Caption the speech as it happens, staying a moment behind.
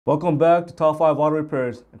Welcome back to Top 5 Auto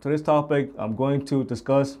Repairs. In today's topic, I'm going to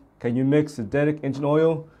discuss, can you mix synthetic engine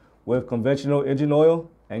oil with conventional engine oil?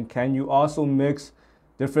 And can you also mix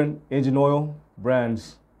different engine oil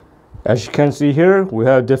brands? As you can see here, we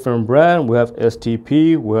have different brands. We have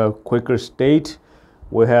STP, we have Quaker State,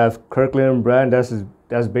 we have Kirkland brand,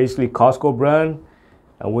 that's basically Costco brand,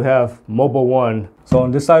 and we have Mobil 1. So on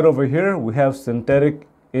this side over here, we have synthetic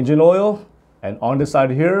engine oil, and on this side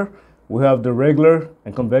here, we have the regular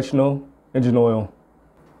and conventional engine oil.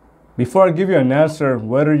 Before I give you an answer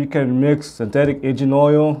whether you can mix synthetic engine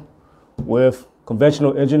oil with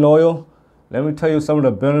conventional engine oil, let me tell you some of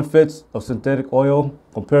the benefits of synthetic oil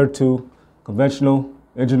compared to conventional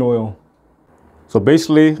engine oil. So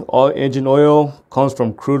basically, all engine oil comes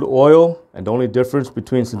from crude oil, and the only difference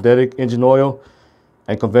between synthetic engine oil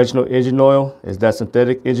and conventional engine oil is that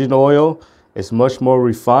synthetic engine oil is much more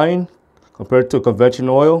refined compared to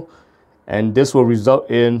conventional oil, and this will result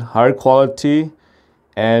in higher quality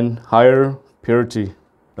and higher purity.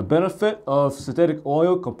 The benefit of synthetic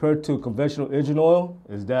oil compared to conventional engine oil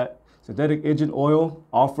is that synthetic engine oil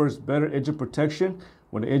offers better engine protection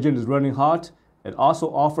when the engine is running hot. It also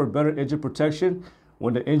offers better engine protection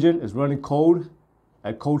when the engine is running cold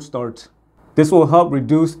at cold start. This will help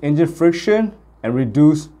reduce engine friction and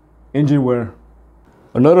reduce engine wear.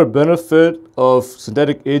 Another benefit of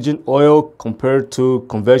synthetic engine oil compared to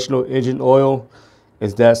conventional engine oil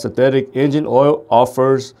is that synthetic engine oil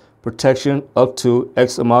offers protection up to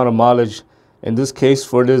X amount of mileage. In this case,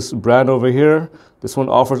 for this brand over here, this one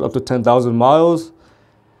offers up to 10,000 miles.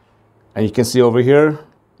 And you can see over here,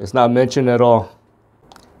 it's not mentioned at all.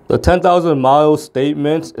 The 10,000 miles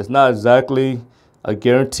statement is not exactly a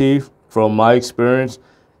guarantee from my experience.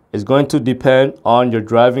 It's going to depend on your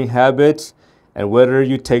driving habits, and whether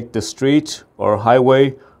you take the street or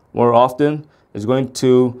highway more often is going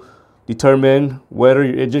to determine whether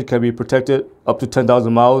your engine can be protected up to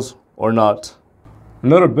 10,000 miles or not.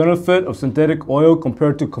 Another benefit of synthetic oil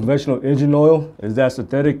compared to conventional engine oil is that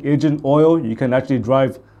synthetic engine oil, you can actually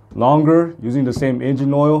drive longer using the same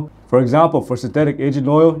engine oil. For example, for synthetic engine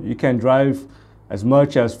oil, you can drive as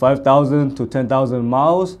much as 5,000 to 10,000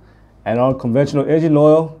 miles. And on conventional engine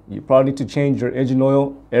oil, you probably need to change your engine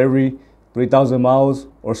oil every 3,000 miles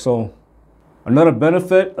or so. Another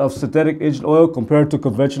benefit of synthetic engine oil compared to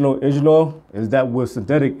conventional engine oil is that with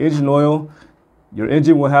synthetic engine oil, your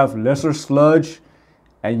engine will have lesser sludge,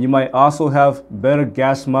 and you might also have better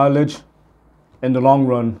gas mileage in the long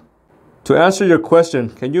run. To answer your question,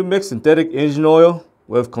 can you mix synthetic engine oil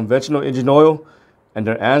with conventional engine oil? And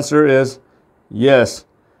the answer is yes.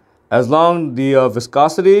 As long as the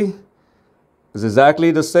viscosity is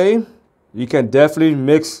exactly the same, you can definitely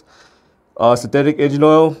mix synthetic engine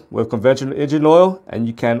oil with conventional engine oil, and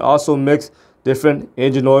you can also mix different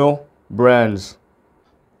engine oil brands.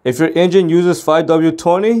 If your engine uses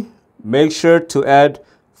 5W20, make sure to add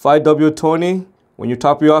 5W20 when you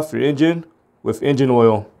top off your engine with engine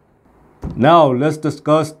oil. Now let's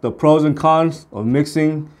discuss the pros and cons of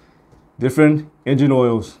mixing different engine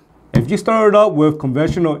oils. If you started out with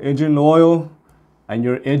conventional engine oil and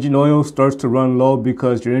your engine oil starts to run low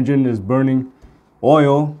because your engine is burning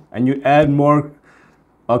oil, and you add more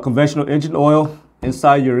conventional engine oil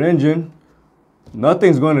inside your engine,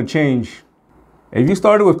 nothing's going to change. If you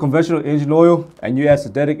started with conventional engine oil and you add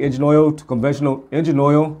synthetic engine oil to conventional engine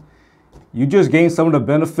oil, you just gain some of the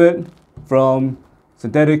benefit from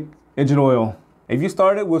synthetic engine oil. If you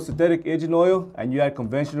started with synthetic engine oil and you add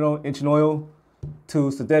conventional engine oil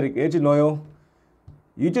to synthetic engine oil,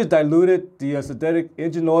 you just diluted the synthetic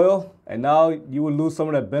engine oil, and now you will lose some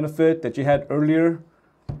of that benefit that you had earlier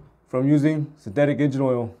from using synthetic engine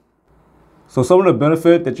oil. So some of the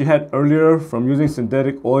benefit that you had earlier from using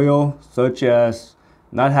synthetic oil, such as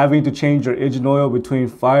not having to change your engine oil between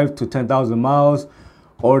 5 to 10,000 miles,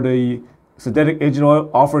 or the synthetic engine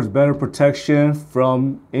oil offers better protection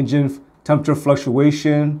from engine temperature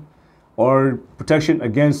fluctuation or protection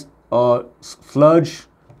against sludge,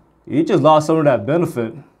 you just lost some of that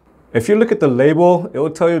benefit. If you look at the label, it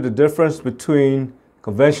will tell you the difference between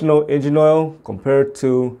conventional engine oil compared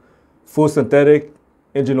to full synthetic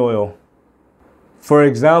engine oil. For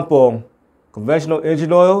example, conventional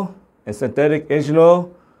engine oil and synthetic engine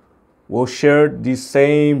oil will share the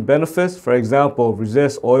same benefits. For example,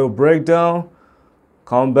 resist oil breakdown,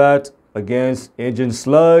 combat against engine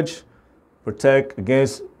sludge, protect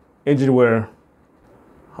against engine wear.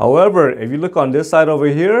 However, if you look on this side over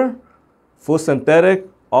here, full synthetic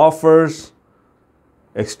offers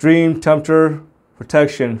extreme temperature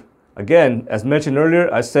protection. Again, as mentioned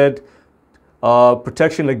earlier, I said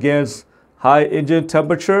protection against high engine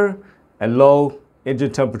temperature and low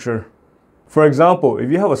engine temperature. For example,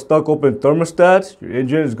 if you have a stuck open thermostat, your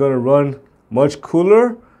engine is going to run much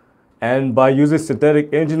cooler, and by using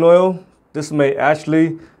synthetic engine oil, this may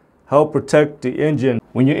actually help protect the engine.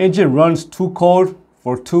 When your engine runs too cold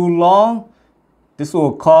for too long, this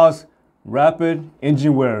will cause rapid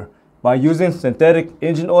engine wear. By using synthetic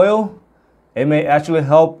engine oil, it may actually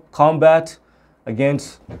help combat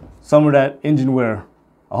against some of that engine wear.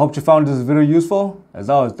 I hope you found this video useful. As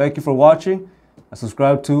always, thank you for watching and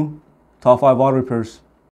subscribe to Top 5 Auto Repairs.